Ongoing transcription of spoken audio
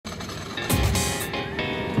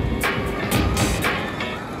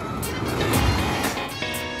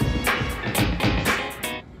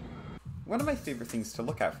One of my favorite things to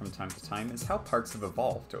look at from time to time is how parks have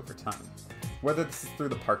evolved over time. Whether this is through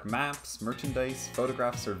the park maps, merchandise,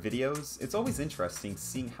 photographs, or videos, it's always interesting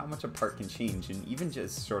seeing how much a park can change in even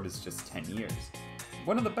as short as just 10 years.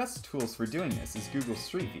 One of the best tools for doing this is Google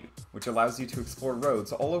Street View, which allows you to explore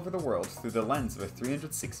roads all over the world through the lens of a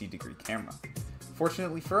 360-degree camera.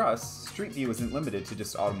 Fortunately for us, Street View isn't limited to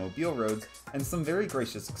just automobile roads, and some very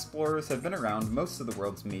gracious explorers have been around most of the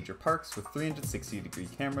world's major parks with 360-degree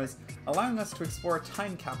cameras, allowing us to explore a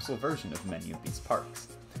time capsule version of many of these parks.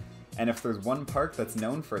 And if there's one park that's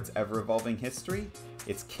known for its ever-evolving history,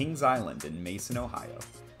 it's Kings Island in Mason, Ohio.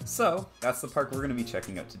 So, that's the park we're going to be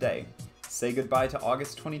checking out today. Say goodbye to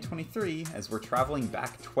August 2023 as we're traveling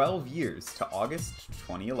back 12 years to August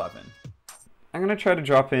 2011. I'm going to try to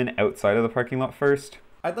drop in outside of the parking lot first.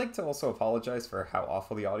 I'd like to also apologize for how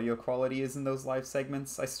awful the audio quality is in those live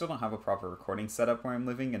segments. I still don't have a proper recording setup where I'm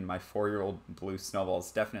living, and my 4-year-old blue snowball is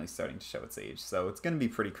definitely starting to show its age, so it's going to be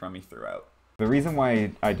pretty crummy throughout. The reason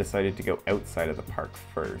why I decided to go outside of the park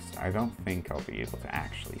first, I don't think I'll be able to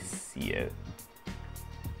actually see it,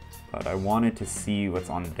 but I wanted to see what's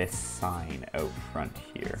on this sign out front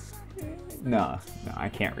here. No, I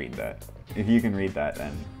can't read that. If you can read that,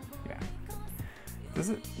 then yeah.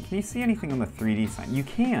 Can you see anything on the 3D sign? You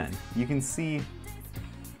can! You can see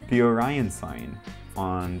the Orion sign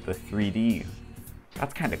on the 3D.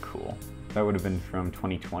 That's kind of cool. That would have been from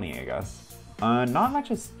 2020, I guess. Not much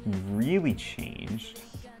has really changed.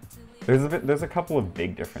 There's a couple of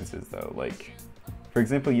big differences though. Like, for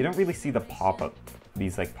example, you don't really see the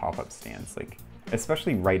these like pop-up stands, like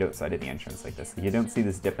especially right outside of the entrance like this. You don't see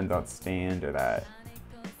this Dippin' Dots stand or that.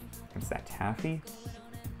 What's that, taffy?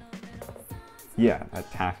 Yeah, that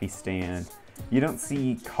taffy stand. You don't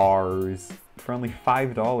see cars. For only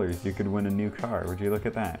 $5, you could win a new car. Would you look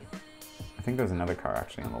at that? I think there's another car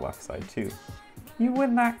actually on the left side too. You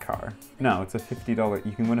win that car. No, it's a $50,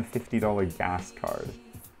 you can win a $50 gas card.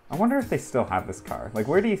 I wonder if they still have this car. Like,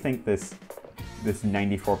 where do you think this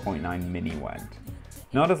 94.9 Mini went?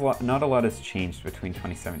 Not a lot has changed between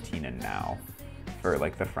 2017 and now for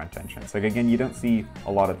like the front entrance. Like, again, you don't see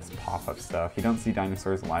a lot of this pop-up stuff. You don't see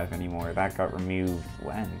Dinosaurs Alive anymore. That got removed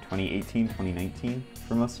when? 2018, 2019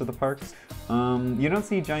 for most of the parks. You don't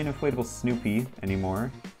see giant inflatable Snoopy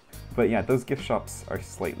anymore. But yeah, those gift shops are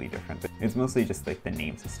slightly different. It's mostly just like the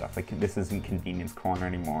names of stuff. Like, this isn't Convenience Corner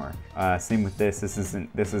anymore. Same with this. This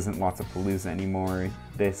isn't Lots of Palooza anymore.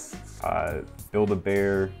 This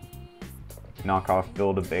Build-A-Bear, knockoff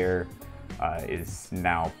Build-A-Bear is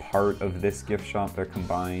now part of this gift shop. They're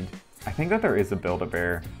combined. I think that there is a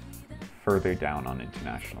Build-A-Bear further down on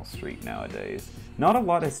International Street nowadays. Not a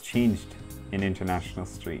lot has changed in International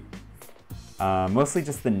Street. Mostly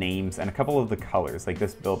just the names and a couple of the colors. Like,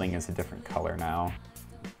 this building is a different color now.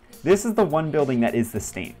 This is the one building that is the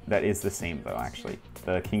same though, actually.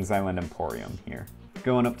 The Kings Island Emporium here.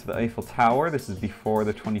 Going up to the Eiffel Tower, this is before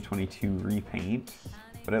the 2022 repaint,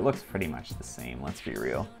 but it looks pretty much the same, let's be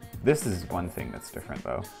real. This is one thing that's different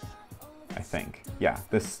though, I think. Yeah,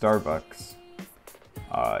 this Starbucks.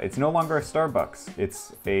 It's no longer a Starbucks.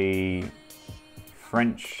 It's a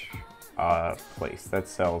French place that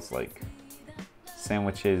sells like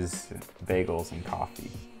sandwiches, bagels, and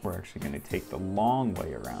coffee. We're actually going to take the long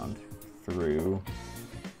way around through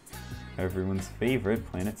everyone's favorite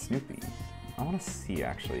Planet Snoopy. I want to see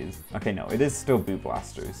actually. Okay, no, it is still Boo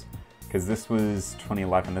Blasters, because this was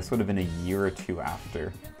 2011. This would have been a year or two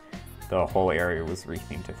after the whole area was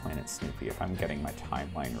rethemed to Planet Snoopy, if I'm getting my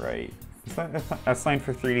timeline right. Is that sign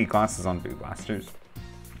for 3D glasses on Boo Blasters?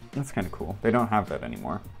 That's kind of cool. They don't have that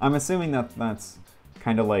anymore. I'm assuming that that's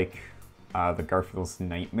kind of like the Garfield's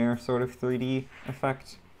Nightmare sort of 3D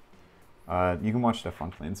effect. You can watch the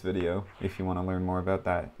Funklands video if you want to learn more about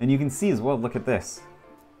that. And you can see as well, look at this.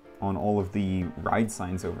 On all of the ride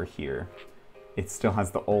signs over here, it still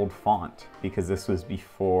has the old font, because this was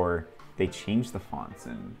before they changed the fonts.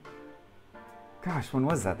 And gosh, when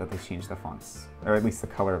was that they changed the fonts? Or at least the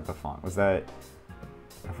color of the font. Was that,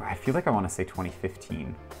 I feel like I want to say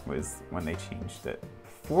 2015 was when they changed it.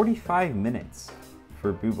 45 minutes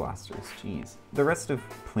for Boo Blasters, jeez. The rest of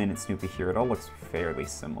Planet Snoopy here, it all looks fairly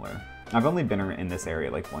similar. I've only been in this area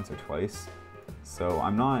like once or twice, so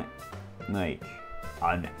I'm not like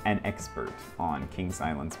an expert on Kings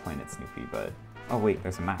Island's Planet Snoopy, but oh wait,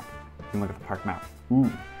 there's a map. You can look at the park map.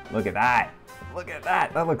 Ooh, look at that! Look at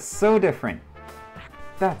that! That looks so different!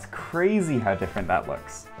 That's crazy how different that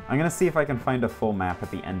looks. I'm gonna see if I can find a full map at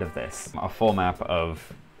the end of this. A full map of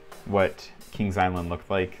what Kings Island looked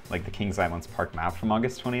like the Kings Island's park map from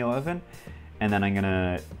August 2011, and then I'm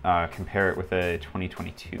gonna compare it with a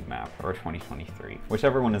 2022 map, or 2023,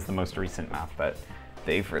 whichever one is the most recent map that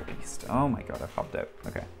they've released. Oh my god, I popped out.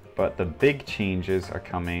 Okay. But the big changes are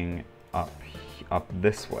coming up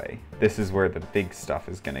this way. This is where the big stuff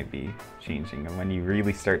is going to be changing, and when you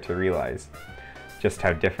really start to realize just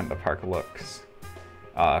how different the park looks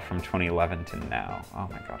from 2011 to now. Oh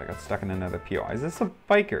my god, I got stuck in another POI. Is this a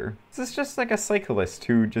biker? Is this just like a cyclist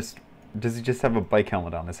who does he just have a bike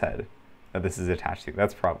helmet on his head that this is attached to?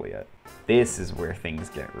 That's probably it. This is where things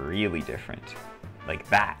get really different. Like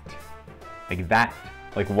that. Like that.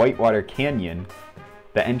 Like Whitewater Canyon,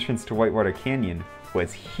 the entrance to Whitewater Canyon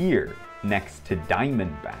was here next to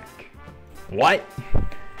Diamondback. What?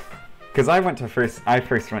 Because I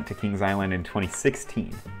first went to Kings Island in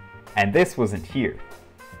 2016, and this wasn't here.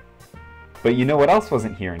 But you know what else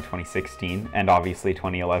wasn't here in 2016, and obviously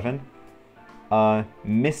 2011?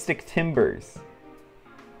 Mystic Timbers.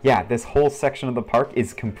 Yeah, this whole section of the park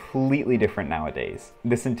is completely different nowadays.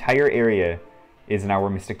 This entire area is now where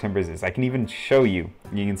Mystic Timbers is. I can even show you.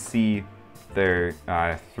 You can see their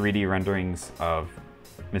 3D renderings of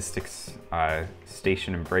Mystic's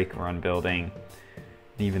station and brake run building.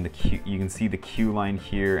 Even the queue, you can see the queue line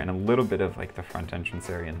here and a little bit of like the front entrance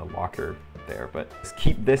area and the locker there. But just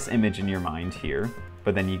keep this image in your mind here.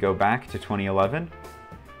 But then you go back to 2011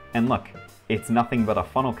 and look, it's nothing but a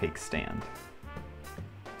funnel cake stand.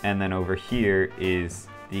 And then over here is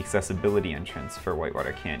the accessibility entrance for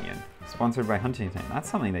Whitewater Canyon. Sponsored by Huntington. That's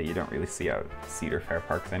something that you don't really see out at Cedar Fair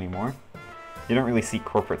parks anymore. You don't really see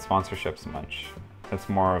corporate sponsorships much. That's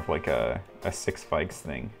more of like a Six Flags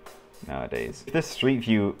thing nowadays. If this street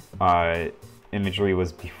view imagery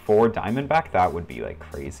was before Diamondback, that would be like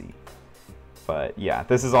crazy. But yeah,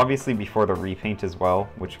 this is obviously before the repaint as well,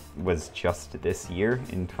 which was just this year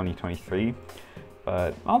in 2023.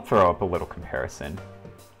 But I'll throw up a little comparison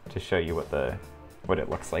to show you what it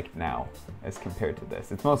looks like now as compared to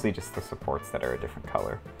this. It's mostly just the supports that are a different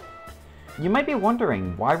color. You might be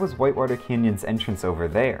wondering, why was Whitewater Canyon's entrance over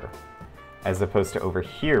there, as opposed to over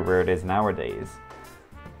here where it is nowadays?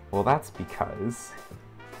 Well, that's because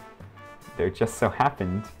there just so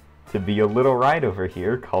happened to be a little ride over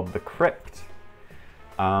here called the Crypt.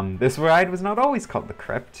 This ride was not always called the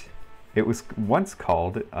Crypt. It was once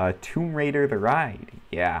called Tomb Raider the Ride.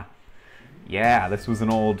 Yeah, this was an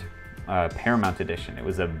old Paramount edition. It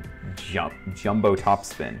was a jumbo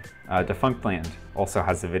topspin. Defunctland also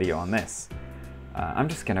has a video on this. I'm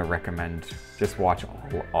just gonna recommend just watch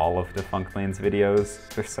all of Defunctland's videos.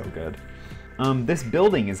 They're so good. This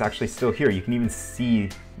building is actually still here. You can even see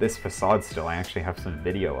this facade still. I actually have some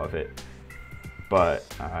video of it. But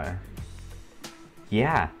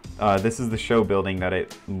yeah, this is the show building that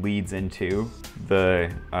it leads into,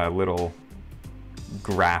 the little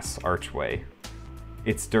grass archway.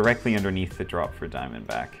 It's directly underneath the drop for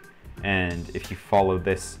Diamondback. And if you follow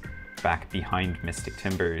this back behind Mystic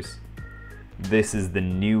Timbers, this is the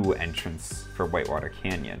new entrance for Whitewater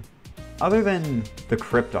Canyon. Other than the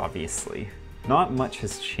crypt, obviously, not much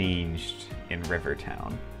has changed in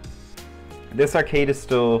Rivertown. This arcade is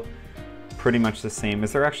still pretty much the same.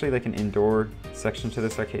 Is there actually like an indoor section to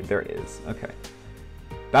this arcade? There is, okay.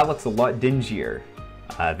 That looks a lot dingier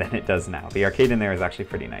than it does now. The arcade in there is actually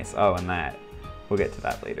pretty nice. Oh, and that, we'll get to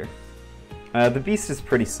that later. The Beast is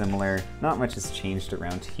pretty similar. Not much has changed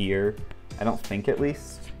around here. I don't think, at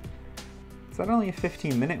least. Is that only a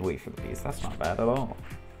 15-minute wait for the Beast? That's not bad at all.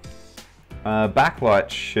 Backlot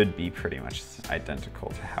should be pretty much identical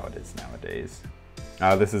to how it is nowadays.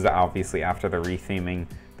 This is obviously after the retheming.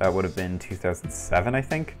 That would have been 2007, I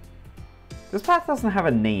think. This path doesn't have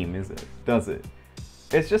a name, is it? Does it?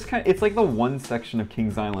 It's just kind of, it's like the one section of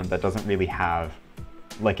Kings Island that doesn't really have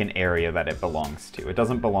like an area that it belongs to. It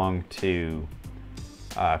doesn't belong to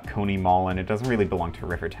Coney Mall, and it doesn't really belong to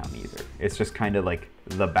Rivertown either. It's just kind of like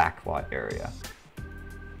the backlot area.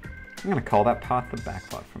 I'm gonna call that path the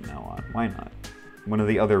backlot from now on. Why not? One of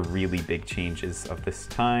the other really big changes of this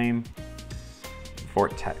time,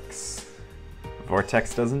 Vortex.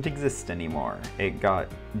 Vortex doesn't exist anymore. It got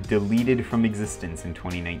deleted from existence in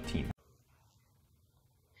 2019.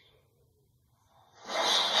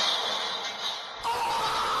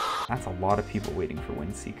 That's a lot of people waiting for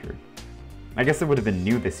Windseeker. I guess it would have been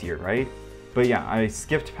new this year, right? But yeah, I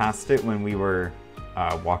skipped past it when we were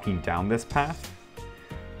walking down this path.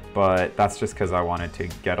 But that's just because I wanted to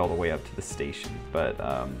get all the way up to the station. But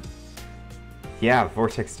yeah,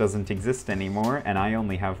 Vortex doesn't exist anymore, and I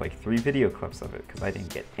only have like 3 video clips of it because I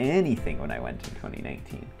didn't get anything when I went in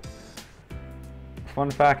 2019. Fun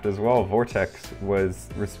fact as well, Vortex was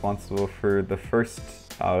responsible for the first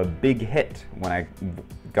big hit when I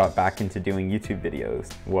got back into doing YouTube videos,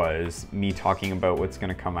 was me talking about what's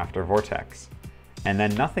going to come after Vortex. And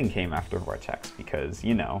then nothing came after Vortex because,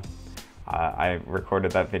 you know, I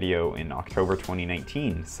recorded that video in October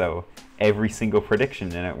 2019, so every single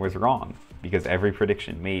prediction in it was wrong, because every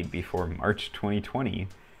prediction made before March 2020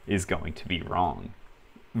 is going to be wrong.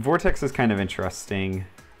 Vortex is kind of interesting,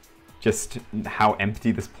 just how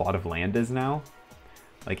empty this plot of land is now.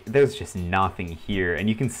 Like, there's just nothing here, and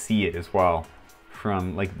you can see it as well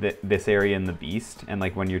from like this area in the Beast, and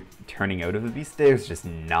like when you're turning out of the Beast, there's just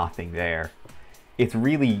nothing there. It's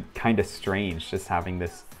really kind of strange just having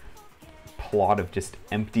this plot of just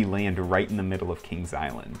empty land right in the middle of King's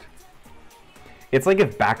Island. It's like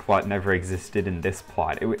if backlot never existed in this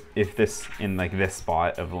plot. If this, in like this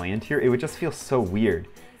spot of land here, it would just feel so weird.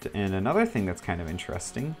 And another thing that's kind of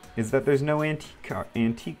interesting is that there's no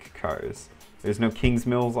antique cars. There's no King's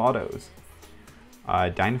Mills autos.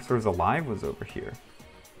 Dinosaurs Alive was over here.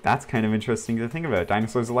 That's kind of interesting to think about.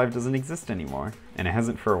 Dinosaurs Alive doesn't exist anymore, and it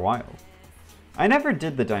hasn't for a while. I never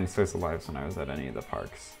did the Dinosaurs Alive when I was at any of the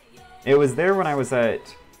parks. It was there when I was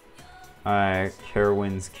at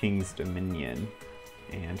Carowinds King's Dominion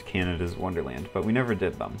and Canada's Wonderland, but we never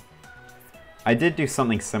did them. I did do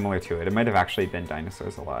something similar to it. It might have actually been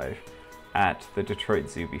Dinosaurs Alive at the Detroit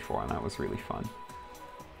Zoo before, and that was really fun.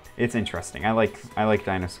 It's interesting. I like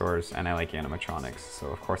dinosaurs and I like animatronics, so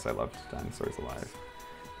of course I loved Dinosaurs Alive.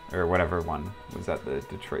 Or whatever one was at the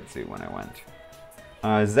Detroit Zoo when I went.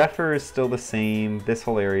 Zephyr is still the same. This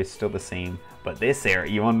whole area is still the same. But this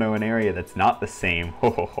area, you want to know an area that's not the same?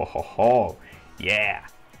 Ho ho ho ho ho! Yeah!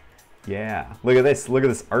 Yeah. Look at this. Look at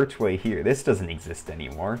this archway here. This doesn't exist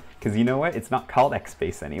anymore. Because you know what? It's not called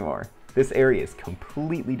X-Space anymore. This area is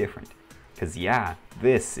completely different. Because yeah,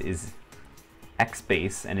 this is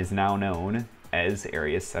X-Base and is now known as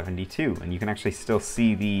Area 72, and you can actually still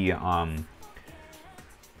see the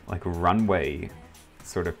like runway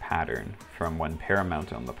sort of pattern from when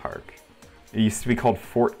Paramount owned the park. It used to be called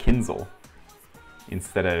Fort Kinzel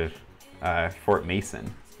instead of Fort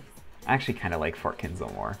Mason. I actually kind of like Fort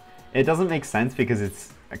Kinzel more. It doesn't make sense because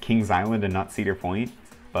it's a King's Island and not Cedar Point,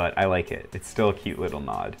 but I like it. It's still a cute little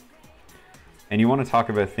nod. And you want to talk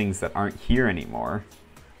about things that aren't here anymore.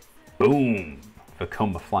 Boom!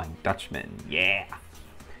 Become a Flying Dutchman, yeah!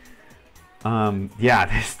 Yeah,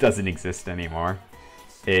 this doesn't exist anymore.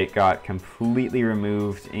 It got completely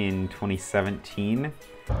removed in 2017.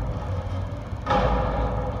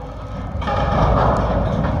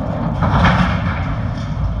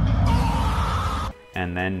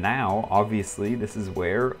 And then now, obviously, this is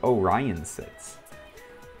where Orion sits.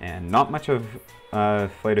 And not much of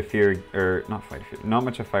Flight of Fear, or not Flight of Fear, not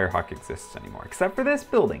much of Firehawk exists anymore, except for this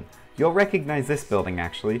building. You'll recognize this building,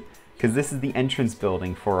 actually, because this is the entrance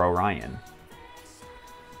building for Orion.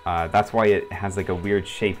 That's why it has like a weird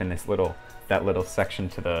shape in this that little section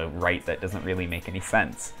to the right that doesn't really make any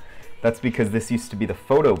sense. That's because this used to be the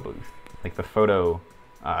photo booth, like the photo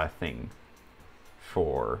thing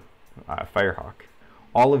for Firehawk.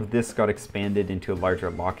 All of this got expanded into a larger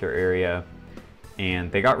locker area,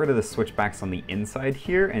 and they got rid of the switchbacks on the inside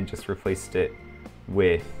here and just replaced it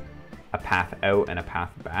with a path out and a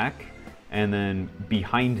path back. And then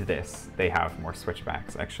behind this, they have more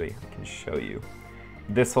switchbacks. Actually, I can show you.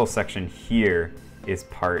 This whole section here is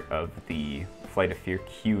part of the Flight of Fear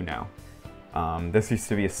queue now. This used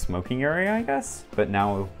to be a smoking area, I guess, but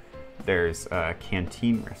now there's a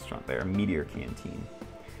canteen restaurant there, a Meteor Canteen.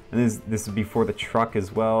 And this is before the truck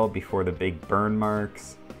as well, before the big burn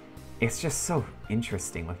marks. It's just so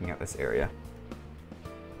interesting looking at this area.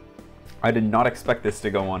 I did not expect this to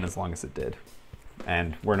go on as long as it did.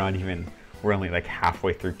 And we're only like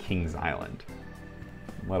halfway through King's Island,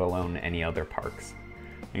 let alone any other parks.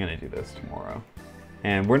 I'm gonna do those tomorrow.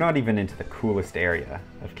 And we're not even into the coolest area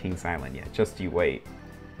of King's Island yet, just you wait.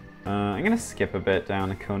 I'm gonna skip a bit down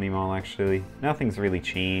to Coney Mall actually. Nothing's really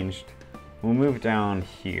changed. We'll move down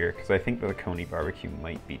here, because I think that the Coney barbecue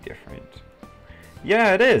might be different.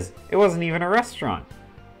 Yeah, it is! It wasn't even a restaurant!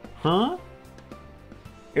 Huh?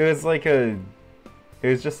 It was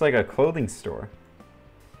just like a clothing store.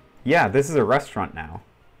 Yeah, this is a restaurant now.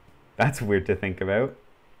 That's weird to think about.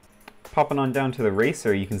 Popping on down to the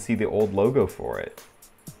racer, you can see the old logo for it.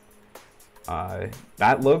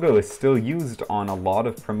 That logo is still used on a lot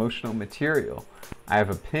of promotional material. I have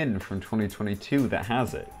a pin from 2022 that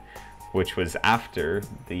has it, which was after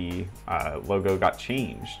the logo got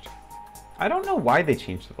changed. I don't know why they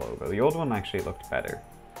changed the logo. The old one actually looked better.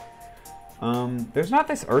 There's not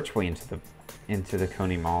this archway into the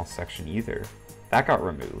Coney Mall section either. That got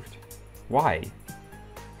removed. Why?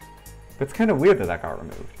 That's kind of weird that that got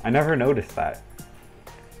removed. I never noticed that.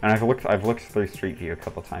 And I've looked through Street View a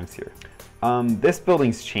couple times here. This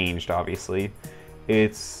building's changed, obviously.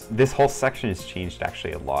 This whole section has changed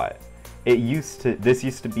actually a lot. This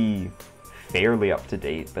used to be fairly up to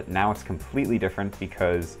date, but now it's completely different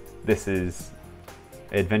because this is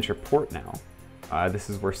Adventure Port now. This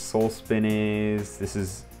is where Soul Spin is. This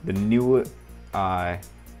is the new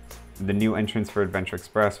entrance for Adventure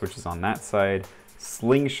Express, which is on that side.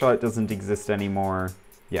 Slingshot doesn't exist anymore.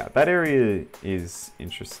 Yeah, that area is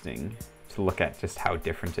interesting to look at, just how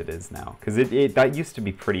different it is now, because that used to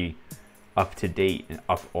be pretty up to date and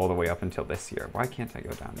up all the way up until this year. Why can't I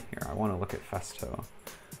go down here? I want to look at Festo.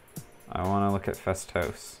 I want to look at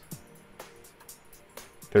Festos.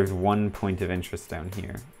 There's one point of interest down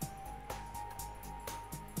here.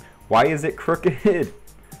 Why is it crooked?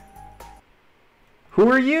 Who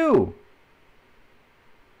are you?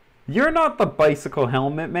 You're not the bicycle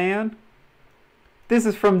helmet man. This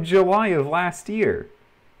is from July of last year.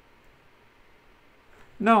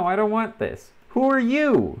 No, I don't want this. Who are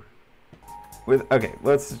you? Okay,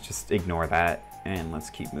 let's just ignore that and let's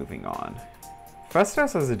keep moving on.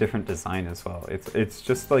 Festos has a different design as well. It's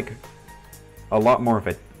just like a lot more of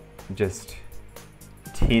a just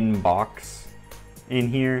tin box in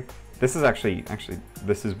here. This is actually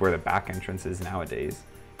this is where the back entrance is nowadays.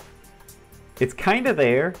 It's kind of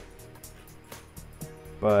there,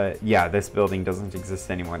 but yeah, this building doesn't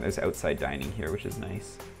exist anymore. There's outside dining here, which is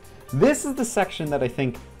nice. This is the section that I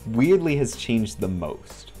think weirdly has changed the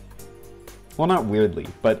most. Well, not weirdly,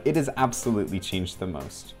 but it has absolutely changed the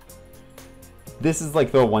most. This is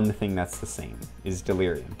like the one thing that's the same, is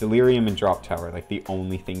Delirium. Delirium and Drop Tower are like the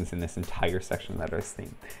only things in this entire section that are the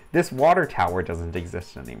same. This water tower doesn't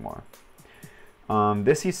exist anymore.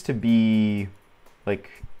 This used to be like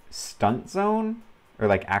stunt zone, or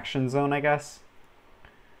like action zone, I guess.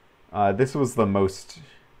 This was the most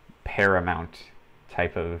Paramount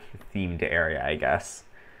type of themed area, I guess.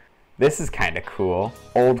 This is kind of cool.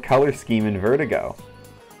 Old color scheme in Vertigo.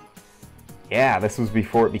 Yeah, this was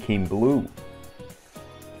before it became blue.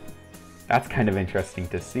 That's kind of interesting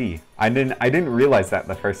to see. I didn't realize that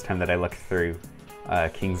the first time that I looked through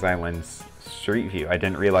Kings Island's Street View. I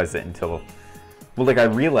didn't realize it until, well, like I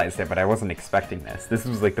realized it, but I wasn't expecting this. This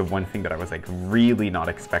was like the one thing that I was like really not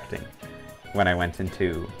expecting when I went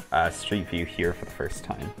into Street View here for the first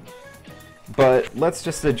time. But let's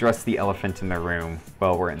just address the elephant in the room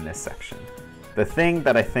while we're in this section. The thing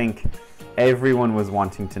that I think everyone was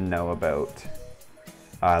wanting to know about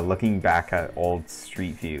looking back at old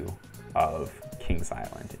Street View of Kings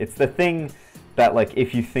Island. It's the thing that, like,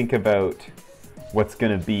 if you think about what's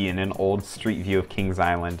gonna be in an old Street View of Kings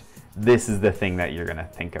Island, this is the thing that you're gonna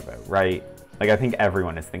think about, right? Like, I think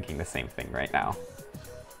everyone is thinking the same thing right now.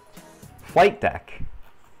 Flight deck.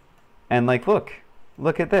 And like, look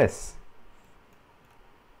at this.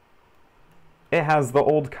 It has the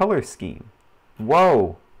old color scheme.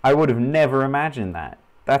 Whoa, I would have never imagined that.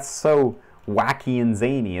 That's so wacky and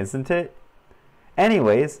zany, isn't it?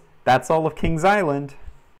 Anyways, that's all of Kings Island.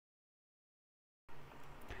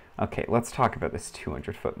 Okay, let's talk about this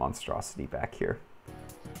 200-foot monstrosity back here.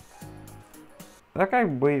 That guy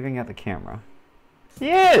waving at the camera.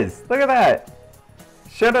 He is! Look at that!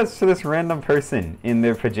 Shout outs to this random person in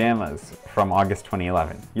their pajamas from August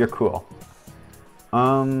 2011. You're cool.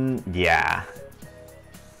 Yeah.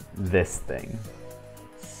 This thing.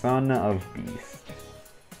 Son of Beast.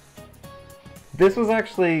 This was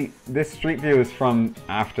actually, this Street View is from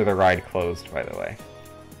after the ride closed, by the way.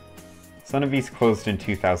 Son of Beast closed in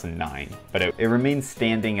 2009, but it remained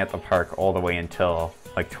standing at the park all the way until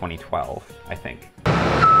like 2012, I think.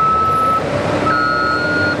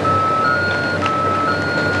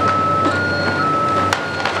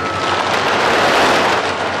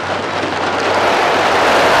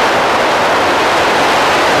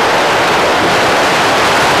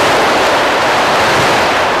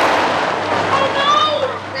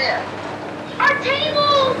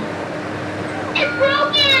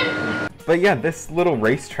 But yeah, this little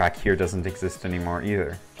racetrack here doesn't exist anymore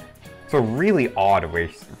either. It's a really odd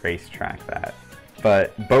racetrack, that.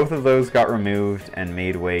 But both of those got removed and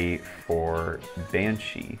made way for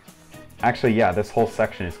Banshee. Actually, yeah, this whole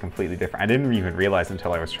section is completely different. I didn't even realize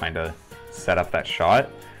until I was trying to set up that shot.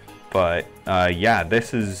 But yeah,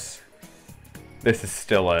 this is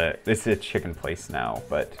still a chicken place now,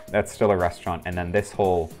 but that's still a restaurant. And then this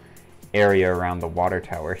whole area around the water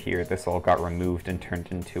tower here, this all got removed and turned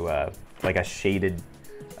into a shaded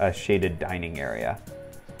dining area.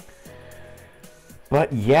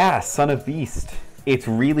 But yeah, Son of Beast. It's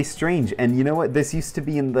really strange. And you know what? This used to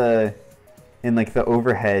be in like the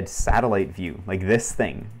overhead satellite view, like this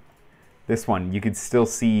thing. This one, you could still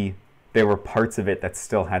see there were parts of it that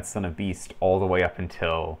still had Son of Beast all the way up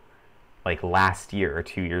until like last year or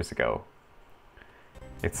 2 years ago.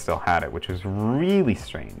 it still had it, which was really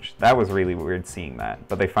strange. That was really weird seeing that,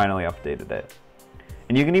 but they finally updated it.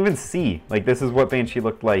 And you can even see, like, this is what Banshee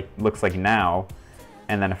looks like now,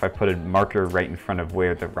 and then if I put a marker right in front of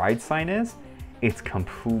where the ride sign is, it's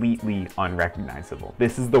completely unrecognizable.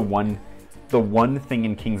 This is the one thing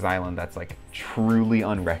in Kings Island that's like truly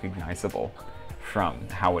unrecognizable from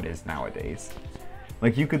how it is nowadays.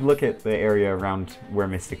 Like, you could look at the area around where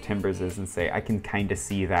Mystic Timbers is and say, I can kind of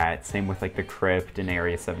see that. Same with like the crypt in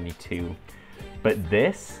Area 72. But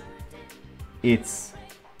this, it's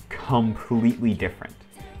completely different.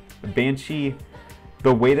 Banshee,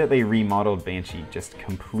 the way that they remodeled Banshee just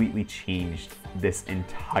completely changed this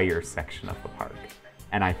entire section of the park.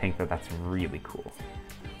 And I think that that's really cool.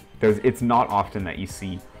 It's not often that you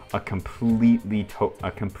see a complete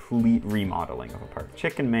remodeling of a park.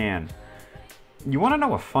 Chicken Man. You want to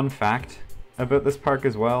know a fun fact about this park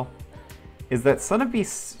as well? Is that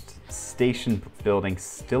Beast Station building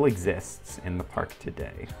still exists in the park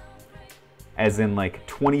today. As in like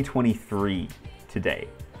 2023 today.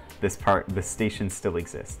 The station still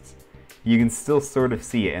exists. You can still sort of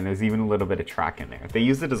see it, and there's even a little bit of track in there. They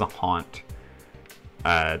use it as a haunt.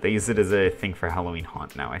 They use it as a thing for Halloween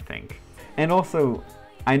haunt now, I think. And also,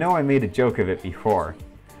 I know I made a joke of it before,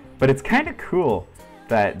 but it's kind of cool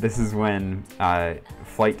that this is when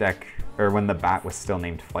Flight Deck, or when the Bat was still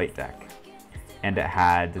named Flight Deck, and it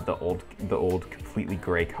had the old completely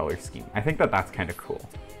gray color scheme. I think that that's kind of cool.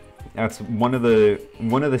 That's one of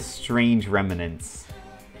the strange remnants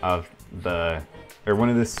of one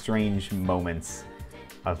of the strange moments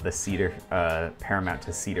of the Cedar Paramount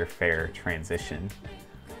to Cedar Fair transition,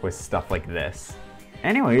 with stuff like this.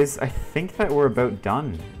 Anyways, I think that we're about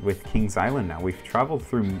done with Kings Island now. We've traveled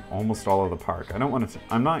through almost all of the park.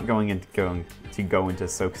 I'm not going to go into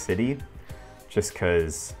Soak City, just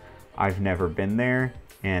because I've never been there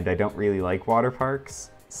and I don't really like water parks,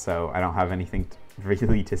 so I don't have anything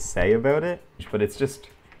really to say about it. But it's just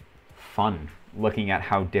fun looking at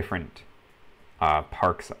how different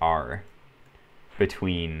parks are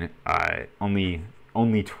between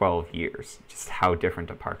only 12 years. Just how different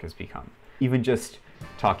a park has become. Even just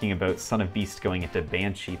talking about Son of Beast going into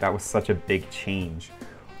Banshee, that was such a big change.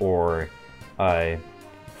 Or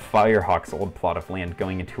Firehawk's old plot of land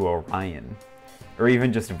going into Orion. Or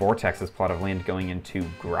even just Vortex's plot of land going into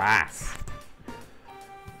grass.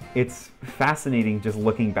 It's fascinating just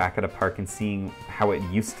looking back at a park and seeing how it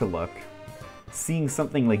used to look. Seeing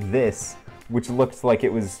something like this, which looked like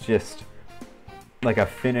it was just like a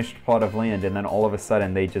finished plot of land, and then all of a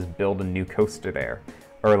sudden they just build a new coaster there.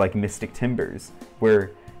 Or like Mystic Timbers,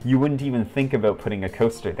 where you wouldn't even think about putting a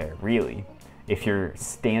coaster there, really. If you're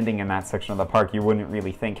standing in that section of the park, you wouldn't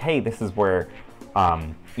really think, hey, this is where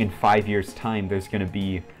in 5 years' time there's going to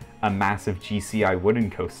be a massive GCI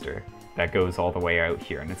wooden coaster that goes all the way out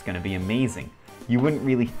here, and it's going to be amazing. You wouldn't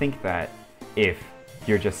really think that if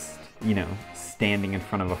you're just, you know, standing in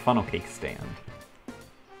front of a funnel cake stand.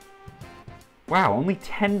 Wow, only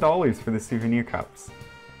 $10 for the souvenir cups.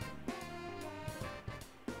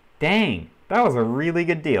 Dang, that was a really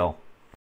good deal.